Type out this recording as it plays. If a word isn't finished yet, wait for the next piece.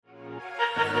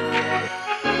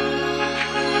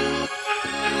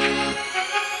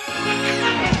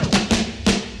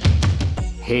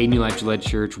Hey, New Life Gillette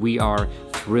Church, we are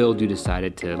thrilled you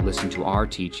decided to listen to our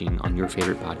teaching on your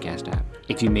favorite podcast app.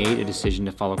 If you made a decision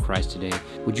to follow Christ today,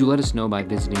 would you let us know by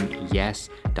visiting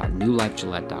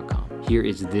yes.newlifegillette.com. Here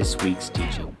is this week's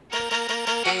teaching.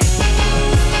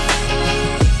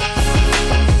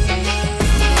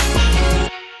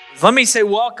 Let me say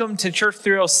welcome to Church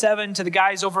 307, to the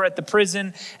guys over at the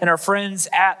prison and our friends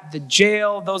at the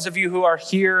jail, those of you who are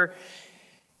here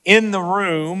in the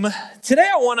room. Today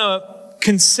I want to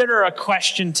consider a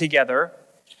question together.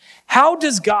 How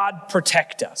does God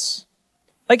protect us?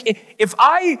 Like, if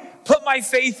I put my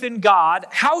faith in God,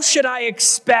 how should I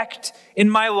expect in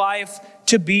my life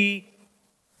to be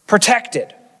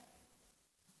protected?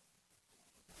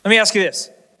 Let me ask you this.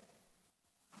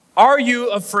 Are you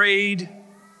afraid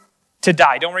to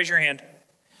die? Don't raise your hand.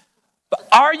 But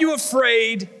are you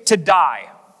afraid to die?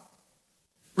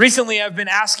 Recently, I've been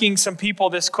asking some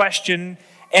people this question,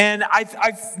 and I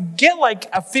get like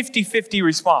a 50-50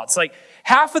 response. Like,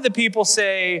 half of the people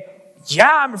say, yeah,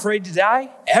 I'm afraid to die.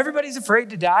 Everybody's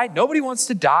afraid to die. Nobody wants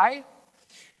to die.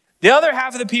 The other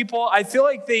half of the people, I feel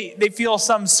like they feel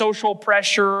some social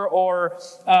pressure, or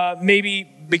maybe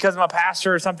because I'm a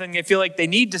pastor or something, they feel like they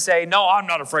need to say, no, I'm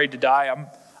not afraid to die.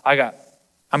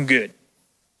 I'm good.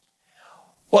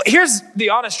 Well, here's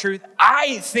the honest truth.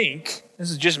 I think, this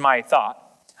is just my thought,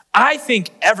 I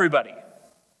think everybody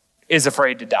is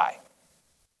afraid to die.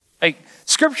 Like,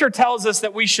 Scripture tells us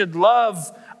that we should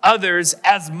love others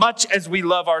as much as we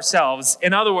love ourselves.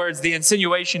 In other words, the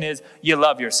insinuation is you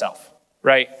love yourself,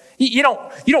 right? You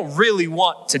don't really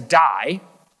want to die.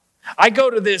 I go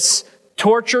to this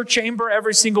torture chamber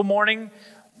every single morning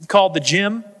called the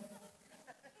gym.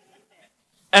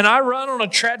 And I run on a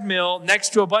treadmill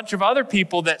next to a bunch of other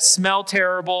people that smell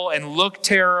terrible and look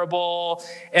terrible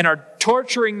and are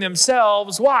torturing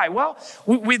themselves. Why? Well,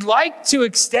 we'd like to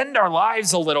extend our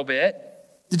lives a little bit.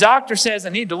 The doctor says I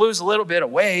need to lose a little bit of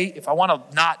weight if I want to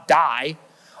not die.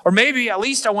 Or maybe at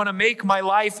least I want to make my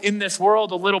life in this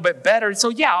world a little bit better. So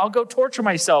yeah, I'll go torture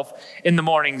myself in the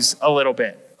mornings a little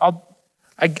bit.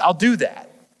 I'll do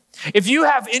that. If you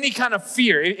have any kind of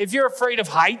fear, if you're afraid of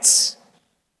heights,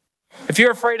 if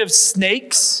you're afraid of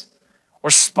snakes or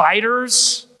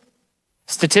spiders,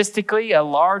 statistically, a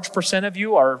large percent of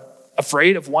you are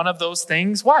afraid of one of those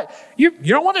things. Why? You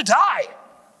don't want to die.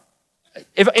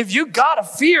 If you got a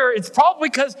fear, it's probably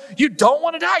because you don't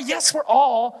want to die. Yes, we're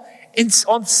all,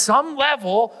 on some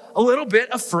level, a little bit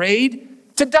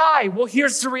afraid to die. Well,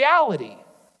 here's the reality.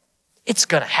 It's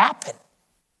going to happen.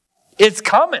 It's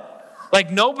coming.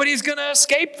 Like, nobody's going to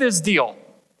escape this deal.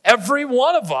 Every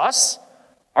one of us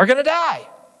are going to die.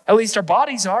 At least our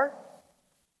bodies are,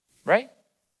 right?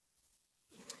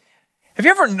 Have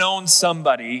you ever known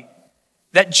somebody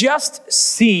that just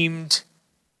seemed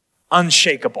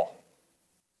unshakable?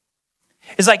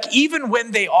 It's like, even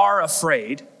when they are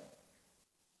afraid,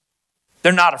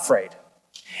 they're not afraid.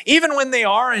 Even when they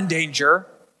are in danger,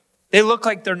 they look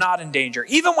like they're not in danger.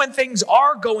 Even when things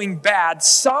are going bad,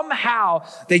 somehow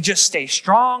they just stay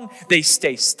strong, they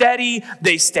stay steady,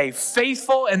 they stay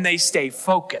faithful, and they stay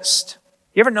focused.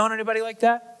 You ever known anybody like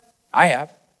that? I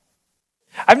have.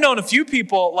 I've known a few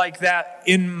people like that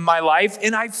in my life,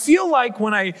 and I feel like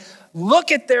when I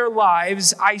look at their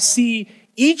lives, I see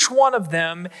each one of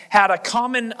them had a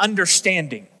common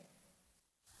understanding.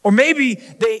 Or maybe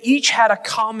they each had a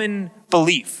common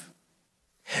belief.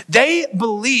 They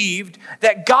believed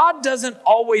that God doesn't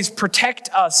always protect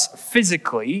us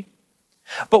physically,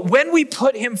 but when we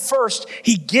put him first,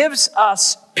 he gives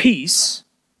us peace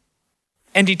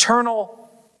and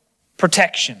eternal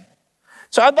protection.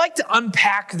 So I'd like to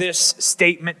unpack this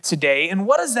statement today. And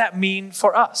what does that mean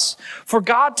for us? For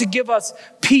God to give us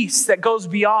peace that goes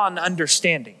beyond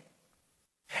understanding.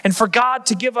 And for God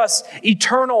to give us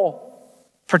eternal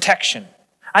protection.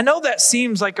 I know that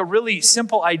seems like a really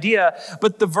simple idea,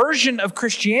 but the version of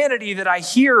Christianity that I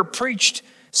hear preached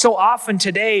so often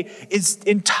today is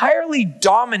entirely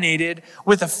dominated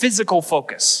with a physical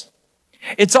focus.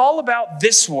 It's all about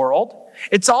this world.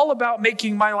 It's all about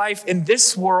making my life in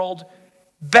this world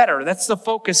better. That's the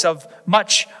focus of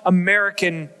much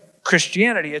American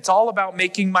Christianity. It's all about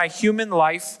making my human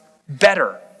life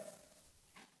better.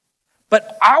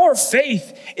 But our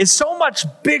faith is so much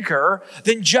bigger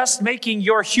than just making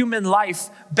your human life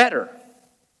better.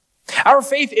 Our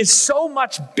faith is so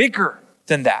much bigger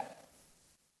than that.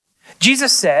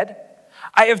 Jesus said,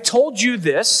 I have told you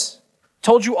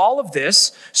all of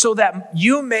this, so that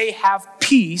you may have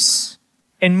peace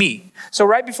in me. So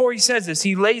right before he says this,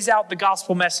 he lays out the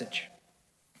gospel message.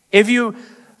 If you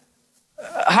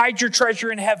hide your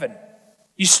treasure in heaven,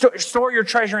 you store your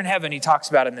treasure in heaven, he talks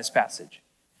about in this passage.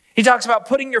 He talks about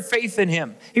putting your faith in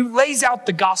him. He lays out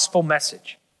the gospel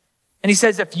message. And he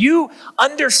says, if you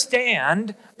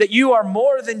understand that you are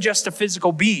more than just a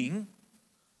physical being,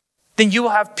 then you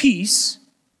will have peace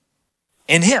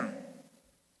in him.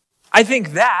 I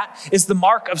think that is the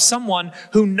mark of someone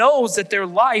who knows that their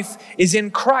life is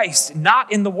in Christ,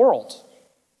 not in the world.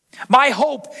 My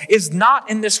hope is not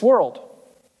in this world.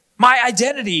 My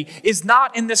identity is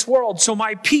not in this world, so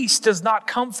my peace does not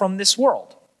come from this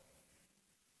world.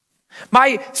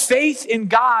 My faith in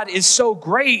God is so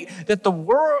great that the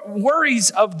worries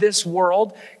of this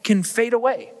world can fade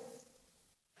away.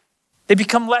 They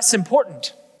become less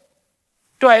important.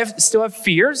 Do I still have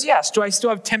fears? Yes. Do I still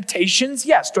have temptations?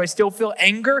 Yes. Do I still feel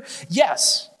anger?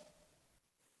 Yes.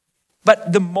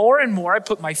 But the more and more I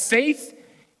put my faith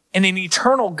in an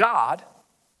eternal God,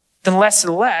 then less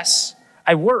and less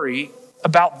I worry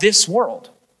about this world.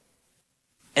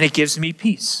 And it gives me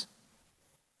peace.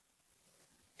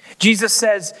 Jesus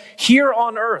says, here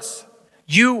on earth,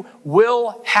 you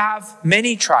will have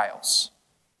many trials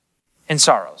and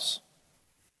sorrows.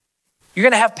 You're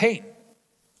going to have pain.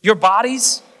 Your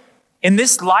bodies, in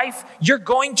this life, you're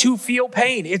going to feel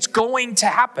pain. It's going to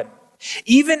happen.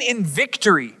 Even in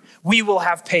victory, we will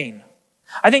have pain.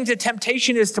 I think the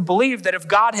temptation is to believe that if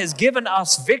God has given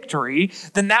us victory,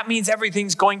 then that means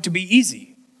everything's going to be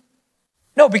easy.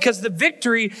 No, because the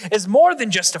victory is more than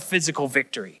just a physical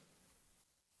victory.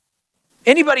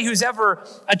 Anybody who's ever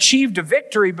achieved a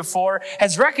victory before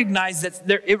has recognized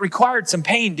that it required some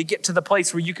pain to get to the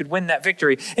place where you could win that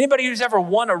victory. Anybody who's ever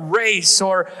won a race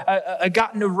or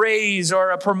gotten a raise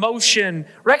or a promotion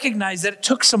recognized that it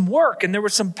took some work and there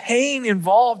was some pain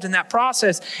involved in that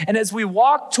process. And as we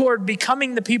walk toward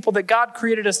becoming the people that God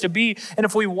created us to be, and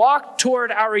if we walk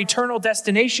toward our eternal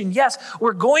destination, yes,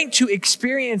 we're going to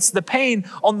experience the pain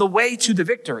on the way to the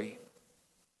victory.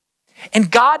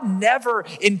 And God never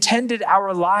intended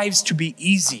our lives to be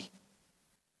easy.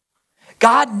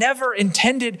 God never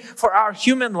intended for our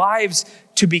human lives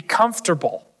to be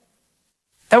comfortable.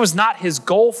 That was not his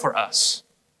goal for us.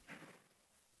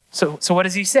 So what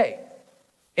does he say?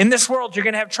 In this world, you're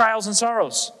going to have trials and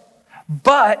sorrows.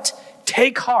 But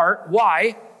take heart.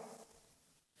 Why?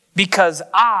 Because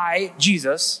I,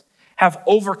 Jesus, have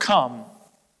overcome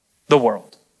the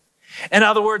world. In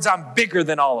other words, I'm bigger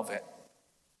than all of it.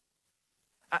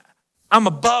 I'm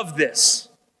above this.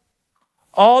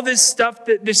 All this stuff,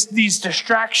 these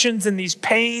distractions and these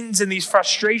pains and these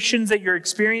frustrations that you're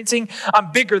experiencing,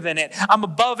 I'm bigger than it. I'm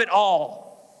above it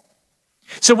all.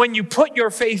 So when you put your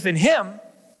faith in him,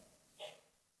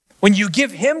 when you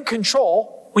give him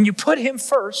control, when you put him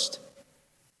first,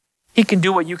 he can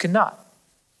do what you cannot.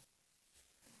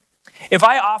 If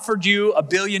I offered you $1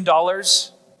 billion,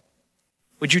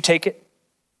 would you take it?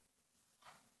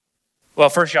 Well,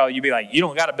 first of all, you'd be like, you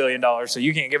don't got $1 billion, so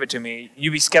you can't give it to me.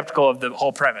 You'd be skeptical of the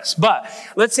whole premise. But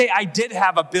let's say I did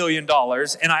have $1 billion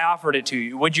and I offered it to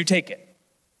you. Would you take it?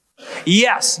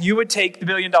 Yes, you would take the $1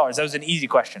 billion. That was an easy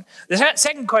question. The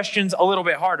second question's a little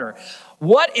bit harder.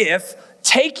 What if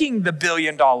taking the $1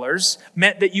 billion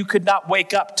meant that you could not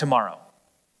wake up tomorrow?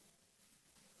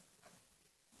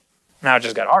 Now it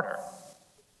just got harder.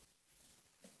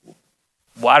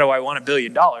 Why do I want $1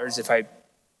 billion if I'm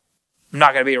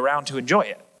not going to be around to enjoy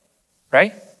it,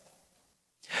 right?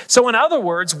 So in other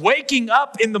words, waking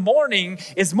up in the morning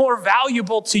is more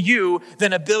valuable to you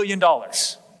than $1 billion.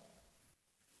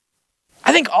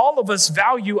 I think all of us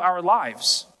value our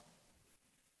lives.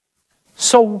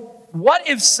 So what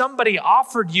if somebody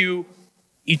offered you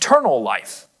eternal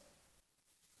life?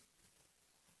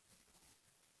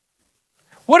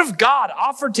 What if God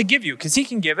offered to give you, because he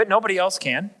can give it, nobody else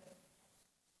can.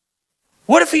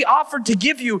 What if he offered to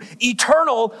give you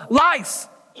eternal life?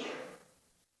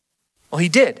 Well, he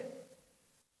did.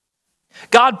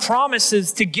 God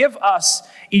promises to give us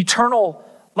eternal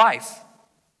life.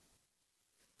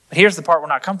 But here's the part we're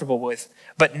not comfortable with,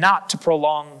 but not to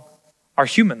prolong our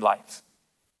human life.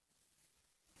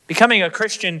 Becoming a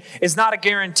Christian is not a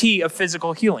guarantee of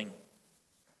physical healing.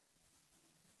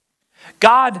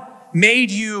 God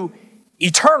made you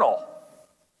eternal.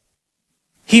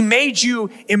 He made you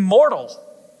immortal.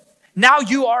 Now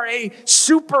you are a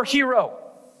superhero.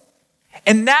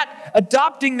 And that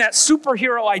adopting that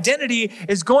superhero identity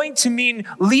is going to mean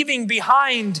leaving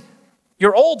behind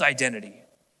your old identity.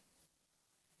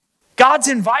 God's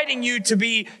inviting you to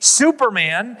be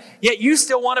Superman, yet you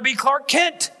still want to be Clark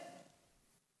Kent.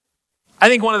 I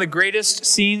think one of the greatest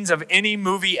scenes of any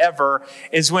movie ever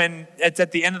is when it's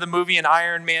at the end of the movie and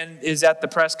Iron Man is at the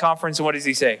press conference, and what does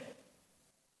he say?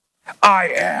 I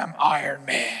am Iron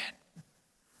Man.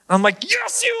 I'm like,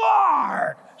 yes, you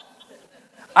are.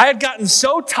 I had gotten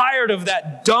so tired of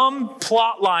that dumb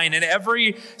plot line in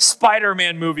every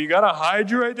Spider-Man movie. You got to hide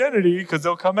your identity because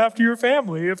they'll come after your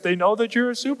family if they know that you're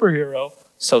a superhero.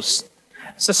 So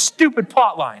it's a stupid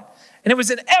plot line. And it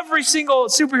was in every single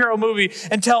superhero movie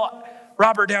until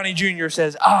Robert Downey Jr.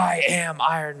 says, I am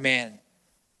Iron Man.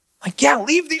 Like, yeah,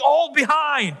 leave the old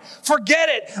behind. Forget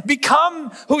it.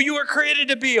 Become who you were created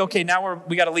to be. Okay, now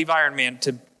we got to leave Iron Man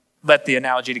to let the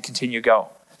analogy to continue go.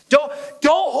 Don't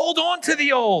hold on to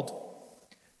the old.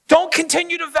 Don't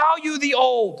continue to value the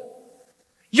old.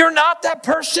 You're not that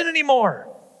person anymore.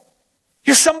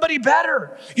 You're somebody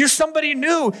better. You're somebody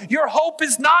new. Your hope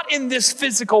is not in this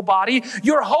physical body.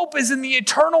 Your hope is in the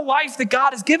eternal life that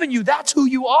God has given you. That's who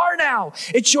you are now.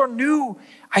 It's your new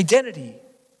identity.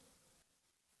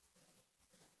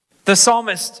 The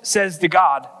psalmist says to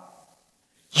God,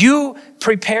 you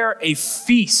prepare a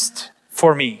feast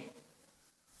for me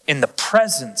in the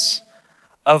presence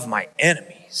of my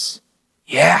enemies.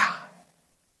 Yeah.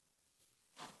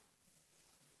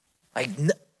 Like,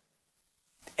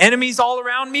 enemies all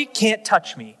around me can't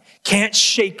touch me, can't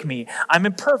shake me. I'm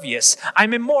impervious.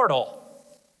 I'm immortal.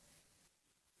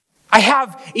 I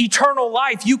have eternal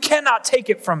life. You cannot take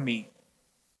it from me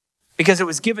because it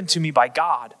was given to me by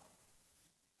God.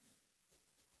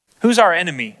 Who's our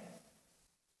enemy?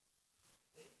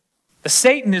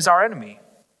 Satan is our enemy.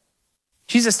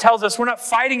 Jesus tells us we're not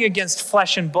fighting against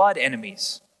flesh and blood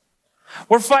enemies.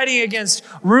 We're fighting against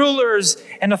rulers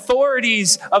and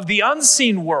authorities of the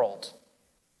unseen world.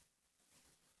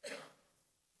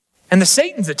 And the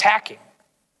Satan's attacking.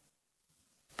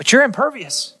 But you're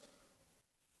impervious.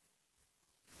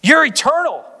 You're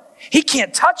eternal. He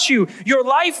can't touch you. Your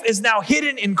life is now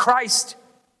hidden in Christ,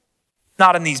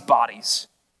 not in these bodies.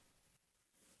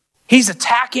 He's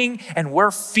attacking and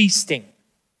we're feasting.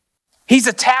 He's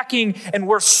attacking and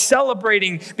we're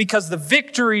celebrating because the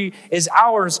victory is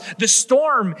ours. The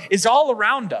storm is all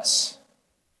around us,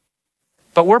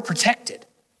 but we're protected.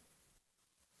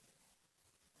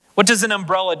 What does an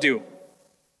umbrella do?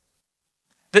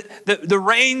 The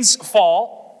rains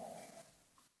fall,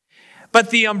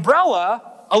 but the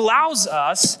umbrella allows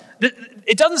us,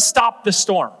 it doesn't stop the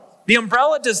storm. The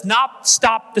umbrella does not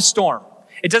stop the storm.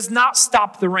 It does not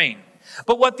stop the rain.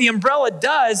 But what the umbrella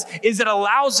does is it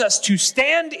allows us to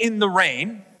stand in the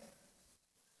rain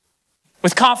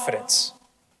with confidence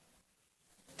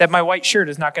that my white shirt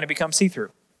is not going to become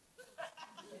see-through.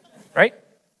 Right?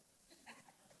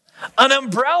 An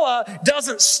umbrella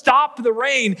doesn't stop the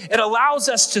rain. It allows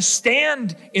us to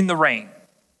stand in the rain.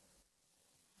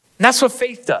 And that's what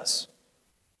faith does.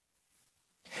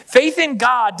 Faith in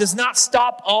God does not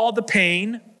stop all the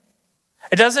pain.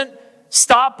 It doesn't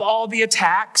stop all the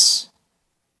attacks.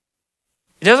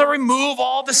 It doesn't remove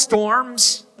all the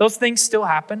storms. Those things still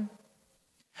happen.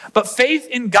 But faith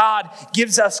in God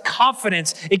gives us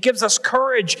confidence. It gives us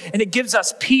courage, and it gives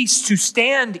us peace to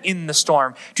stand in the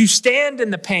storm, to stand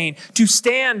in the pain, to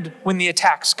stand when the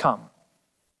attacks come.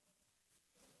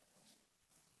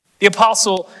 The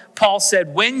Apostle Paul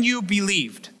said, when you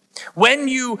believed, when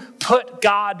you put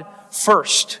God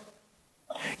first,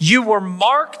 you were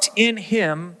marked in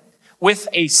him with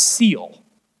a seal.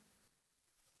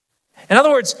 In other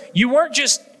words, you weren't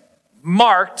just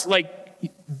marked like,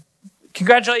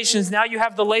 congratulations, now you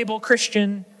have the label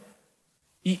Christian.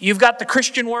 You've got the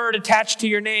Christian word attached to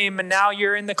your name and now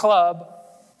you're in the club.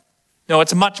 No,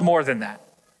 it's much more than that.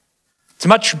 It's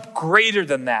much greater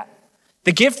than that.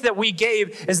 The gift that we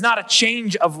gave is not a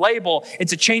change of label.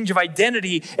 It's a change of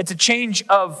identity. It's a change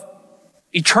of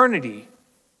eternity.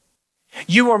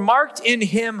 You were marked in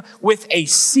him with a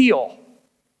seal,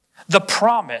 the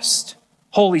promised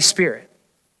Holy Spirit.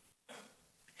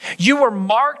 You were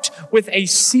marked with a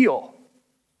seal.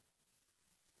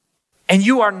 And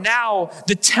you are now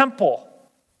the temple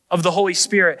of the Holy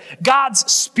Spirit. God's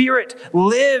Spirit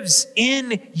lives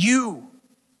in you.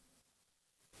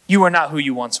 You are not who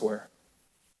you once were.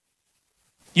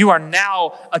 You are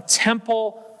now a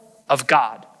temple of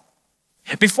God.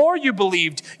 Before you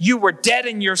believed, you were dead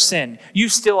in your sin. You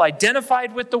still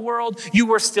identified with the world. You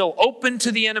were still open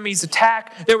to the enemy's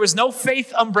attack. There was no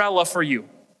faith umbrella for you.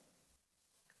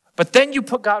 But then you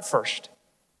put God first.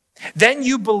 Then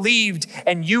you believed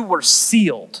and you were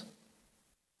sealed.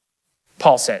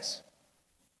 Paul says,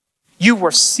 you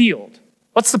were sealed.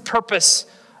 What's the purpose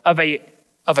of a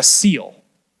seal?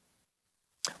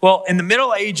 Well, in the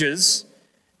Middle Ages,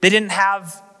 they didn't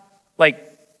have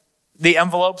the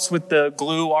envelopes with the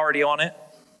glue already on it.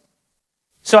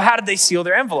 So how did they seal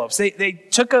their envelopes? They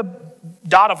took a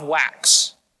dot of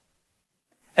wax,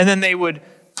 and then they would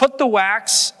put the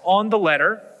wax on the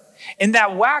letter, and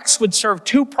that wax would serve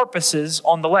two purposes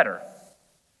on the letter.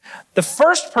 The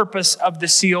first purpose of the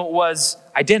seal was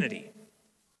identity.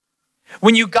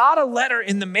 When you got a letter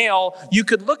in the mail, you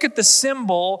could look at the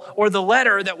symbol or the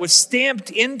letter that was stamped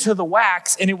into the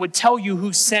wax, and it would tell you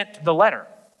who sent the letter,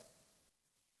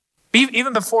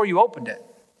 even before you opened it.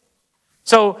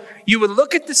 So you would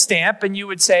look at the stamp and you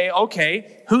would say,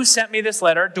 okay, who sent me this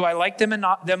letter? Do I like them or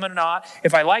not?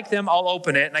 If I like them, I'll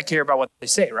open it and I care about what they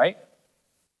say, right?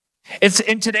 It's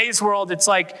in today's world, it's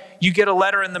like you get a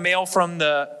letter in the mail from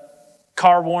the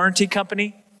car warranty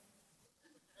company.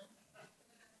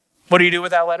 What do you do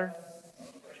with that letter?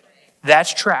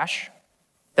 That's trash.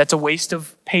 That's a waste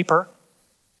of paper.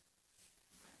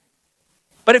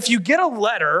 But if you get a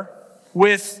letter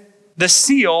with the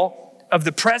seal of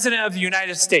the President of the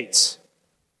United States.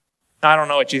 Now, I don't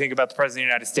know what you think about the President of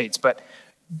the United States, but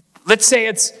let's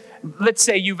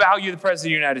say you value the President of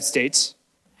the United States,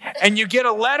 and you get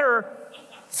a letter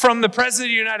from the President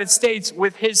of the United States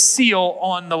with his seal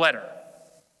on the letter.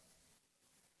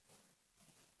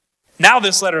 Now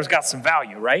this letter's got some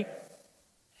value, right?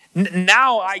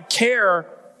 Now I care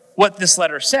what this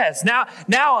letter says.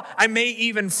 Now I may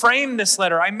even frame this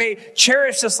letter. I may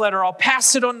cherish this letter. I'll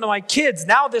pass it on to my kids.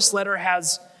 Now this letter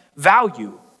has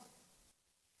value.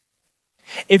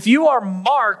 If you are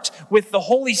marked with the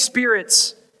Holy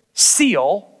Spirit's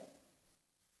seal,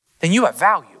 then you have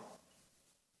value.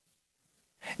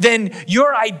 Then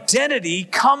your identity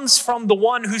comes from the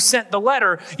one who sent the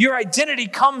letter. Your identity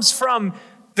comes from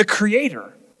the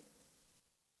Creator.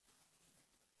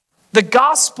 The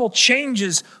gospel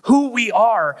changes who we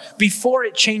are before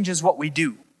it changes what we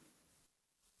do. Can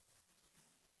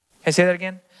I say that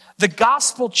again? The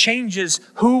gospel changes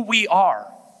who we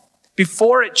are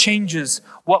before it changes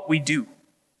what we do.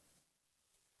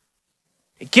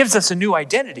 It gives us a new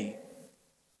identity.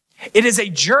 It is a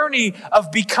journey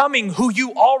of becoming who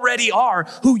you already are,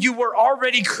 who you were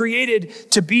already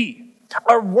created to be.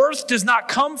 Our worth does not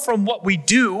come from what we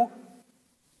do,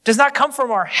 does not come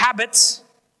from our habits.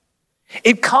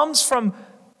 It comes from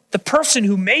the person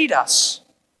who made us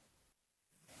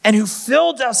and who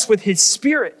filled us with his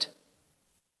Spirit.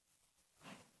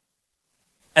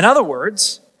 In other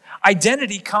words,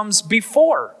 identity comes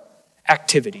before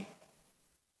activity.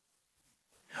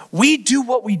 We do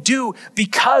what we do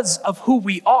because of who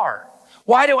we are.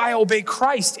 Why do I obey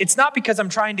Christ? It's not because I'm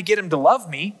trying to get him to love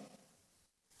me.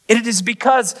 It is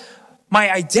because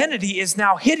my identity is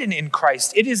now hidden in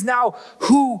Christ. It is now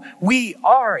who we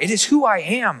are. It is who I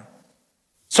am.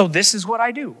 So this is what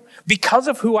I do. Because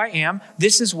of who I am,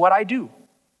 this is what I do.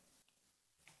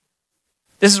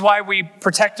 This is why we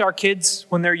protect our kids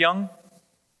when they're young.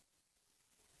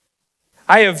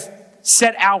 I have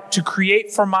set out to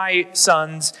create for my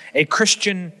sons a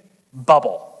Christian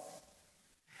bubble.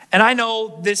 And I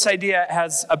know this idea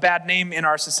has a bad name in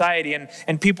our society,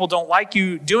 and people don't like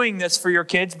you doing this for your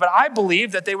kids, but I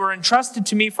believe that they were entrusted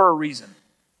to me for a reason,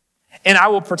 and I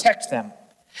will protect them.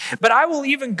 But I will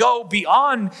even go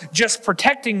beyond just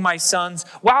protecting my sons.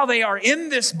 While they are in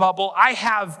this bubble, I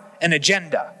have an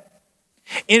agenda,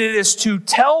 and it is to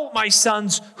tell my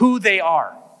sons who they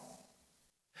are,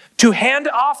 to hand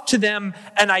off to them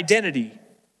an identity.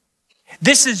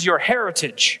 This is your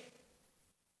heritage.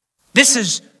 This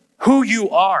is who you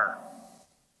are.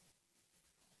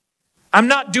 I'm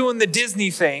not doing the Disney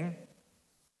thing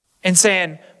and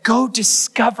saying, go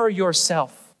discover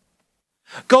yourself.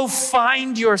 Go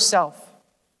find yourself.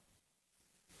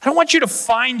 I don't want you to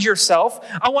find yourself.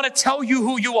 I want to tell you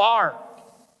who you are.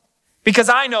 Because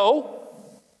I know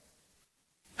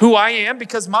who I am,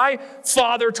 because my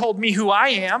Father told me who I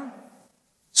am.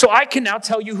 So I can now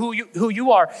tell you who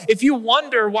you are. If you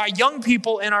wonder why young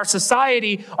people in our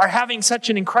society are having such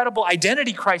an incredible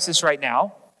identity crisis right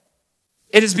now,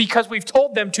 it is because we've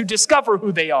told them to discover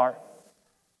who they are.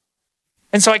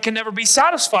 And so I can never be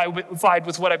satisfied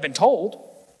with what I've been told.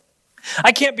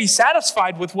 I can't be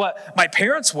satisfied with what my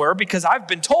parents were because I've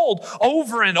been told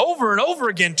over and over and over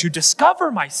again to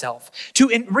discover myself, to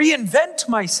reinvent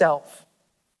myself.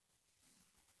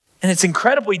 And it's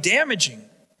incredibly damaging.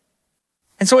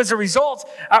 And so as a result,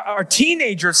 our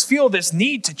teenagers feel this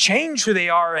need to change who they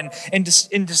are and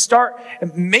to start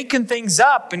making things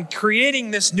up and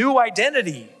creating this new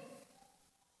identity.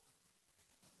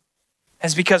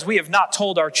 It's because we have not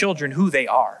told our children who they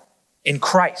are in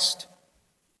Christ,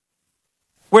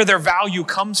 where their value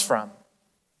comes from,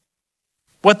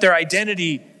 what their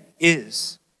identity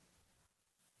is.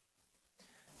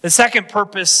 The second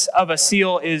purpose of a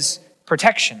seal is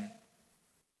protection.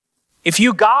 If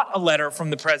you got a letter from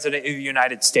the President of the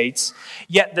United States,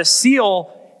 yet the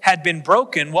seal had been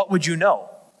broken, what would you know?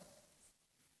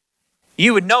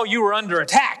 You would know you were under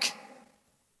attack.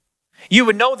 You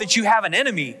would know that you have an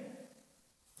enemy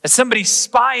that somebody's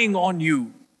spying on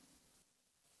you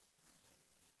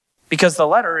because the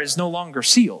letter is no longer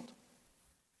sealed.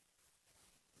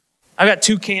 I've got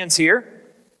 2 cans here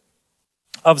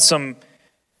of some,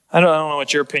 I don't know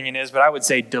what your opinion is, but I would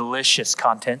say delicious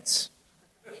contents.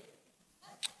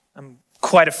 I'm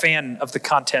quite a fan of the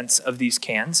contents of these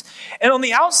cans. And on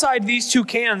the outside, these 2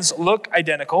 cans look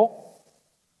identical.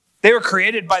 They were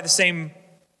created by the same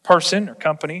person or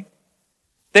company.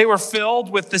 They were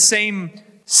filled with the same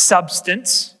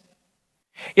substance.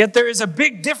 Yet there is a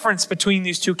big difference between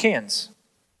these 2 cans.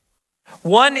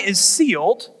 One is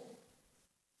sealed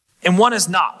and one is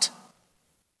not.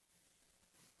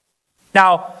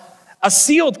 Now, a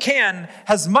sealed can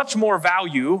has much more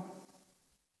value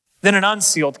than an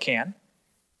unsealed can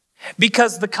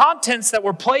because the contents that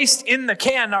were placed in the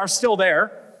can are still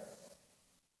there.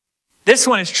 This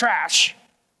one is trash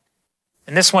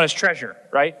and this one is treasure,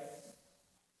 right?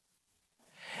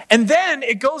 And then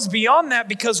it goes beyond that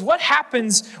because what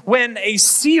happens when a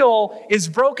seal is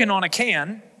broken on a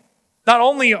can, not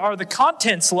only are the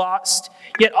contents lost,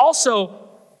 yet also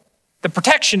the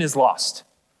protection is lost.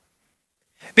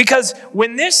 Because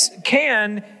when this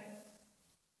can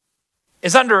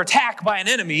is under attack by an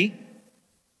enemy,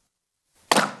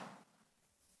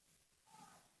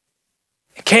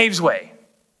 it caves way.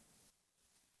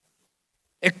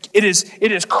 It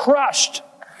is crushed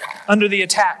under the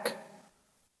attack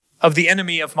of the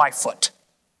enemy of my foot.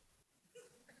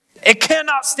 It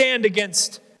cannot stand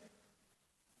against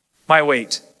my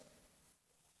weight.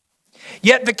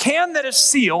 Yet the can that is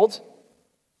sealed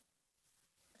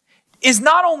is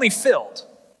not only filled,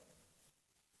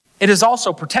 it is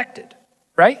also protected,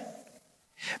 right?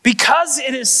 Because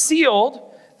it is sealed,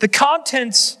 the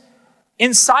contents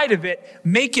inside of it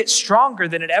make it stronger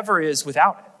than it ever is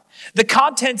without it. The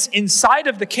contents inside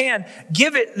of the can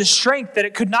give it the strength that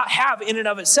it could not have in and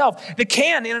of itself. The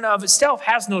can in and of itself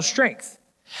has no strength.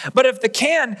 But if the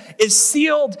can is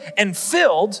sealed and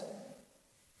filled,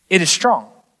 it is strong.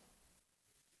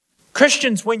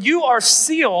 Christians, when you are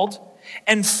sealed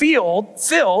and filled,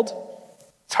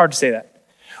 it's hard to say that.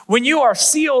 When you are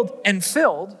sealed and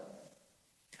filled,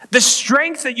 the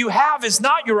strength that you have is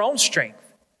not your own strength.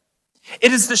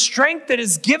 It is the strength that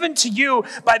is given to you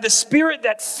by the Spirit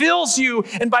that fills you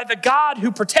and by the God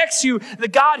who protects you, the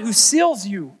God who seals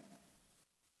you.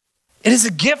 It is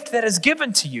a gift that is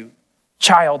given to you,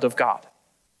 child of God.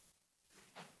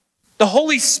 The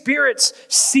Holy Spirit's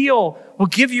seal will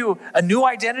give you a new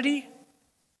identity,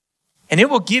 and it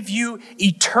will give you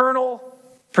eternal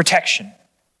protection.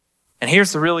 And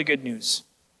here's the really good news.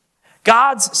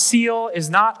 God's seal is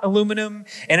not aluminum,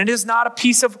 and it is not a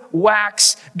piece of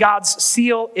wax. God's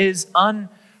seal is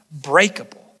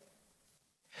unbreakable.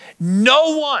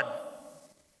 No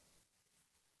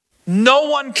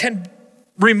one can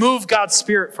remove God's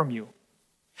Spirit from you.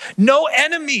 No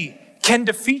enemy can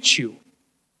defeat you.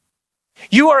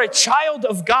 You are a child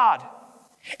of God,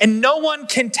 and no one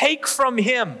can take from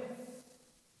him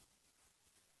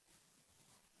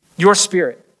your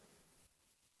spirit.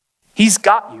 He's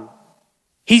got you.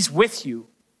 He's with you.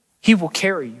 He will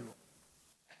carry you.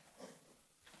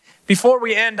 Before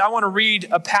we end, I want to read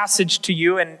a passage to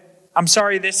you, and I'm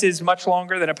sorry this is much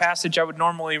longer than a passage I would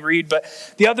normally read, but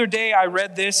the other day I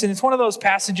read this, and it's one of those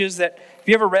passages that if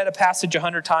you ever read a passage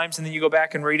 100 times and then you go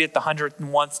back and read it the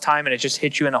 101st time and it just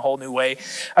hits you in a whole new way.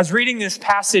 I was reading this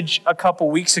passage a couple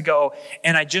weeks ago,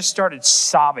 and I just started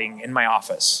sobbing in my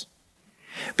office.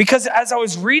 Because as I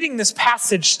was reading this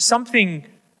passage, something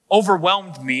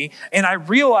overwhelmed me, and I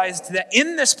realized that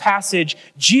in this passage,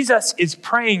 Jesus is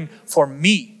praying for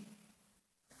me.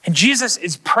 And Jesus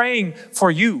is praying for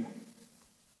you.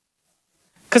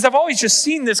 Because I've always just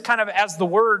seen this kind of as the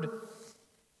word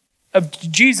of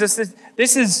Jesus.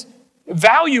 This is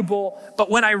valuable, but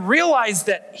when I realized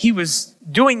that he was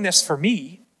doing this for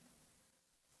me,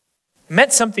 it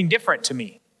meant something different to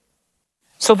me.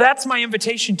 So that's my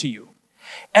invitation to you.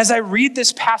 As I read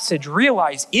this passage,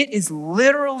 realize it is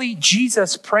literally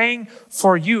Jesus praying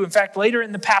for you. In fact, later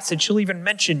in the passage, he'll even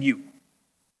mention you.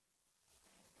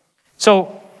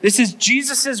 So this is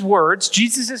Jesus' words,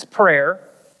 Jesus' prayer,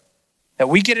 that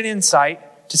we get an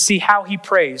insight to see how he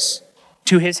prays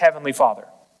to his heavenly Father.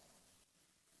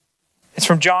 It's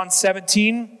from John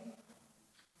 17,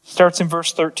 starts in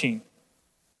verse 13.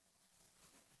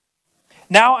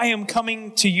 Now I am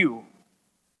coming to you.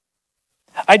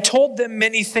 I told them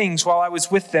many things while I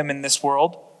was with them in this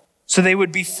world, so they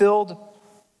would be filled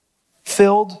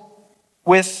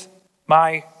with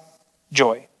my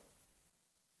joy.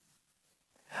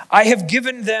 I have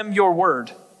given them your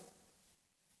word,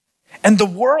 and the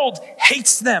world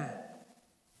hates them,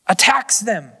 attacks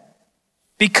them,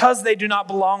 because they do not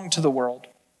belong to the world,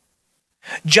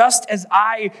 just as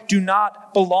I do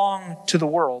not belong to the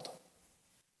world.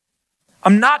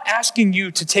 I'm not asking you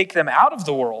to take them out of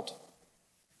the world,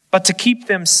 but to keep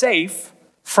them safe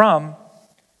from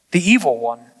the evil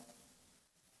one.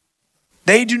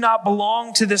 They do not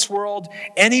belong to this world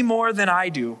any more than I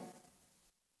do.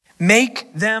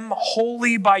 Make them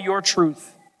holy by your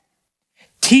truth.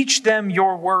 Teach them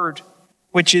your word,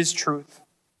 which is truth.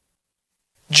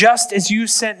 Just as you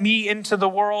sent me into the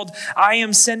world, I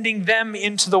am sending them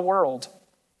into the world.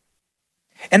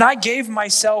 And I gave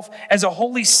myself as a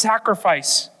holy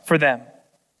sacrifice for them,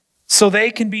 so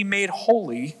they can be made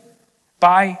holy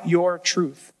by your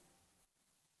truth.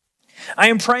 I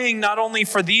am praying not only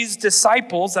for these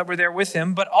disciples that were there with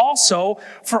him, but also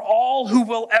for all who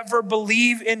will ever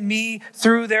believe in me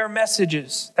through their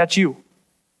messages. That's you.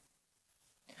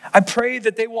 I pray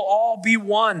that they will all be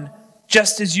one,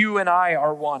 just as you and I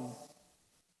are one.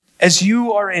 As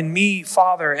you are in me,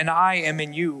 Father, and I am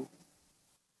in you.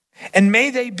 And may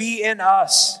they be in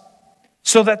us,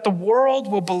 so that the world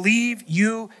will believe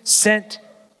you sent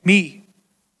me.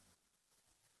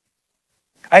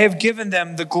 I have given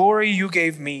them the glory you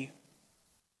gave me,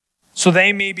 so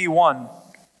they may be one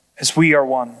as we are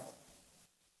one.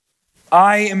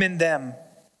 I am in them,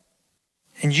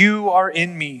 and you are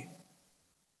in me.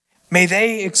 May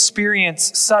they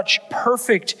experience such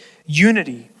perfect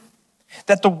unity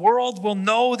that the world will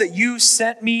know that you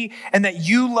sent me and that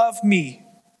you love me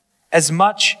as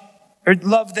much, or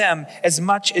love them as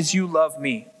much as you love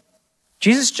me.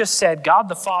 Jesus just said God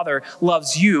the Father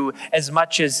loves you as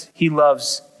much as he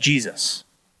loves Jesus.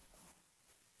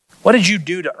 What did you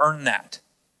do to earn that?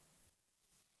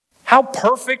 How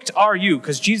perfect are you?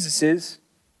 Because Jesus is.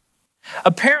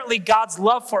 Apparently, God's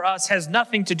love for us has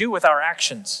nothing to do with our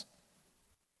actions.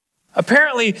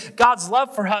 Apparently, God's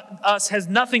love for us has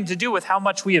nothing to do with how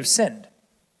much we have sinned.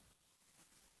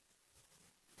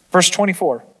 Verse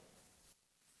 24.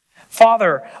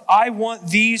 Father, I want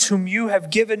these whom you have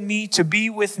given me to be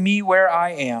with me where I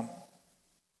am.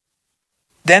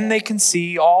 Then they can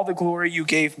see all the glory you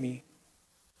gave me,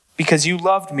 because you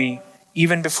loved me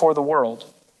even before the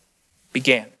world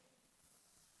began.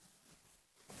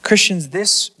 Christians,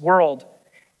 this world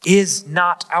is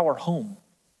not our home.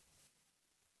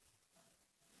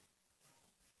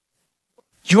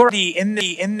 Your in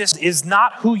this is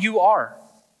not who you are.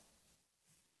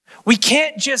 We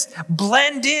can't just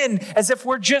blend in as if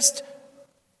we're just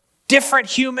different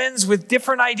humans with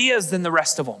different ideas than the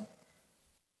rest of them.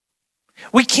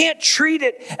 We can't treat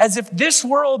it as if this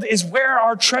world is where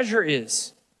our treasure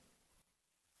is.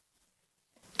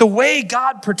 The way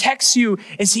God protects you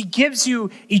is he gives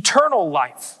you eternal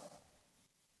life.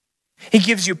 He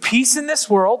gives you peace in this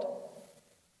world.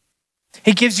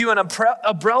 He gives you an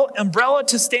umbrella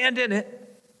to stand in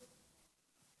it.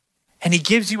 And he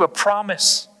gives you a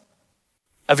promise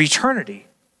of eternity.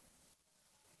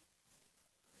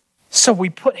 So we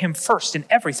put him first in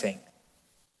everything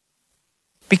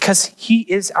because he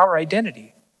is our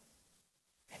identity.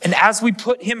 And as we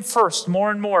put him first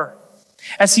more and more,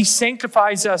 as he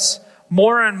sanctifies us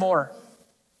more and more,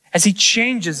 as he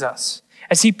changes us,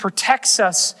 as he protects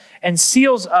us and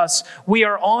seals us, we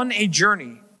are on a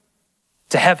journey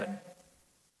to heaven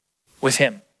with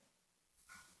him.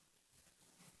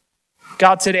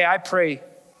 God, today I pray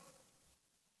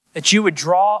that you would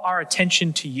draw our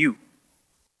attention to you.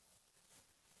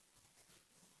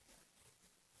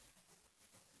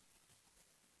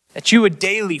 That you would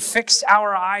daily fix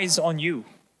our eyes on you.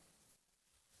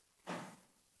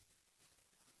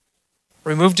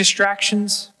 Remove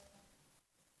distractions.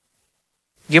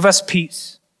 Give us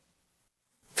peace.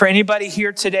 For anybody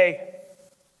here today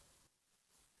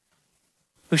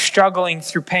who's struggling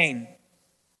through pain,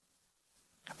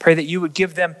 I pray that you would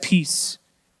give them peace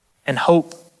and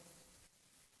hope.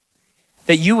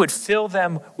 That you would fill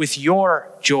them with your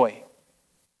joy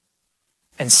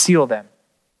and seal them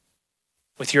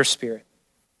with your Spirit.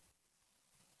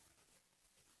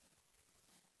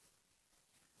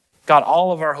 God,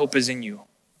 all of our hope is in you.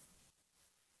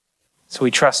 So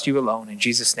we trust you alone. In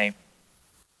Jesus' name,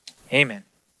 amen.